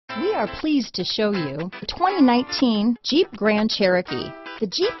We are pleased to show you the 2019 Jeep Grand Cherokee. The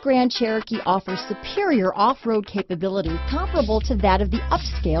Jeep Grand Cherokee offers superior off-road capability comparable to that of the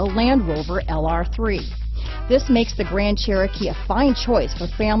upscale Land Rover LR3. This makes the Grand Cherokee a fine choice for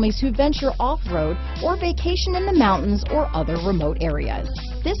families who venture off-road or vacation in the mountains or other remote areas.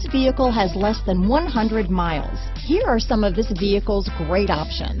 This vehicle has less than 100 miles. Here are some of this vehicle's great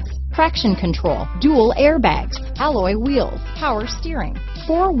options: traction control, dual airbags, alloy wheels, power steering,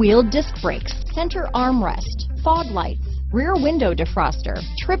 four-wheel disc brakes, center armrest, fog lights, rear window defroster,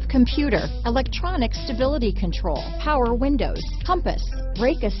 trip computer, electronic stability control, power windows, compass,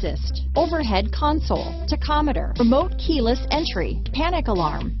 brake assist, overhead console, tachometer, remote keyless entry, panic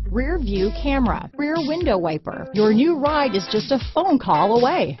alarm, rear view camera, rear window wiper. Your new ride is just a phone call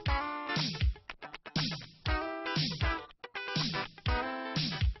away.